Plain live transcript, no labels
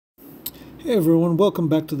Hey everyone, welcome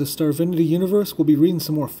back to the Starvinity universe. We'll be reading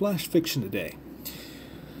some more flash fiction today.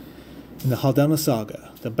 In the Haldana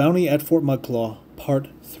Saga, The Bounty at Fort Muggclaw, Part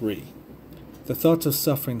 3. The thoughts of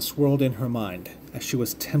suffering swirled in her mind as she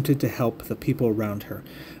was tempted to help the people around her,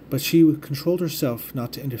 but she controlled herself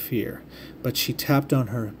not to interfere, but she tapped on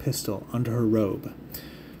her pistol under her robe.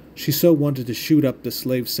 She so wanted to shoot up the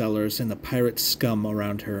slave sellers and the pirate scum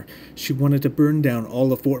around her. She wanted to burn down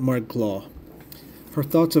all of Fort Muggclaw. Her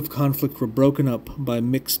thoughts of conflict were broken up by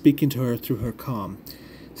Mick speaking to her through her comm.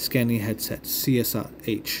 Scanning headset,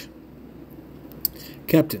 CSH.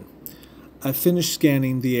 Captain, I've finished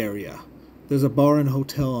scanning the area. There's a bar and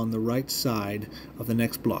hotel on the right side of the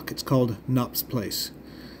next block. It's called Knop's Place.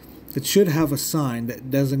 It should have a sign that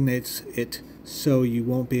designates it so you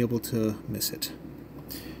won't be able to miss it.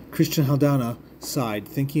 Christian Haldana sighed,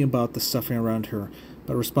 thinking about the suffering around her,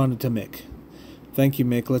 but responded to Mick. Thank you,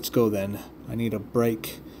 Mick. Let's go then. I need a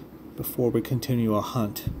break before we continue our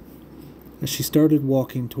hunt. As she started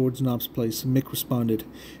walking towards Knop's place, Mick responded,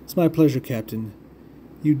 It's my pleasure, Captain.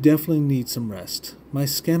 You definitely need some rest. My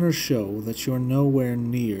scanners show that you're nowhere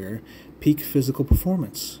near peak physical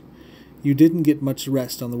performance. You didn't get much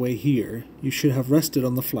rest on the way here. You should have rested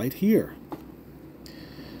on the flight here.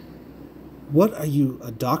 What, are you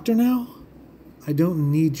a doctor now? I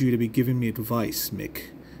don't need you to be giving me advice, Mick.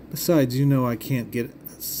 Besides, you know I can't get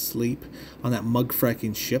sleep on that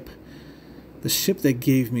mug-fracking ship. The ship they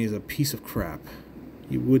gave me is a piece of crap.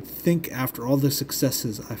 You would think after all the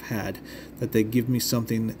successes I've had that they'd give me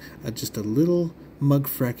something just a little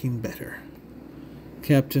mug-fracking better.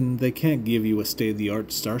 Captain, they can't give you a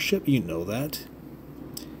state-of-the-art starship, you know that.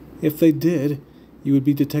 If they did, you would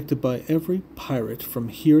be detected by every pirate from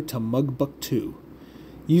here to Mugbuk-2.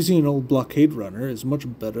 Using an old blockade runner is much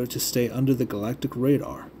better to stay under the galactic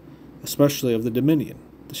radar, especially of the Dominion.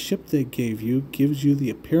 The ship they gave you gives you the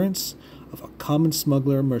appearance of a common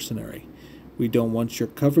smuggler mercenary. We don't want your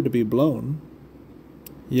cover to be blown.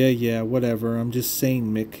 Yeah, whatever. I'm just saying,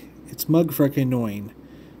 Mick. It's mug-fracking annoying,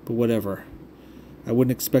 but whatever. I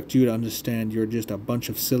wouldn't expect you to understand you're just a bunch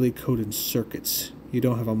of silly coded circuits. You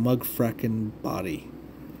don't have a mug-fracking body.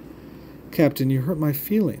 Captain, you hurt my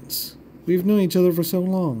feelings. We've known each other for so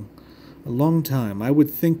long. A long time. I would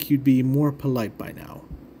think you'd be more polite by now.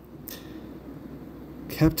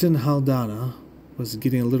 Captain Haldana was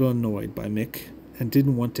getting a little annoyed by Mick and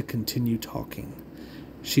didn't want to continue talking.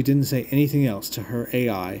 She didn't say anything else to her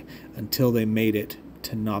AI until they made it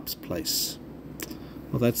to Knop's Place.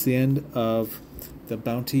 Well, that's the end of The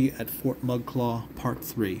Bounty at Fort Muggclaw, Part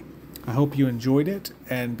 3. I hope you enjoyed it,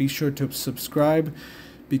 and be sure to subscribe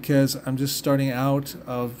because I'm just starting out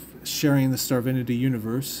of sharing the Starvinity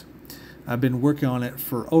universe. I've been working on it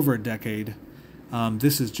for over a decade.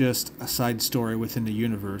 This is just a side story within the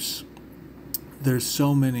universe. There's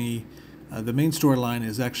so many. The main storyline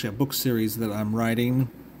is actually a book series that I'm writing.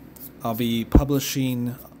 I'll be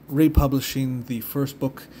republishing the first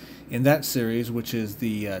book in that series, which is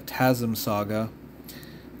the Tasm Saga,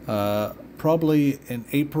 probably in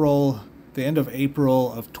April, the end of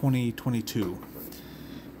April of 2022.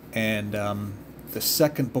 And the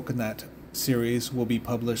second book in that series will be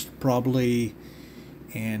published probably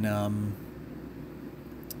in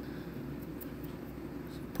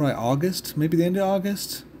probably August, maybe the end of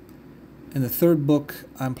August. And the third book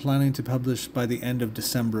I'm planning to publish by the end of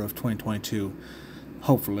December of 2022.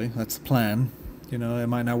 Hopefully, that's the plan. You know, it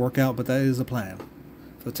might not work out, but that is the plan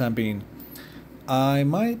for the time being. I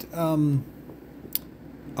might, I'll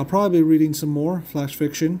probably be reading some more flash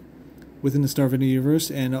fiction within the Starvinity universe,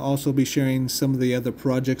 and I'll also be sharing some of the other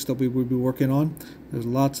projects that we will be working on. There's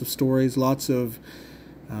lots of stories, lots of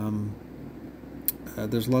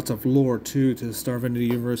there's lots of lore too to the Starvinity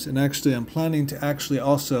universe, and actually I'm planning to actually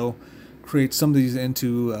also create some of these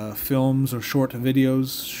into films or short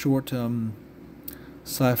videos, short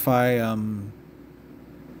sci-fi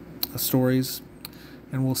stories,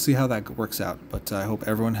 and we'll see how that works out. But I hope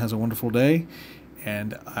everyone has a wonderful day,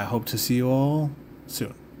 and I hope to see you all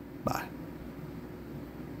soon. Bye.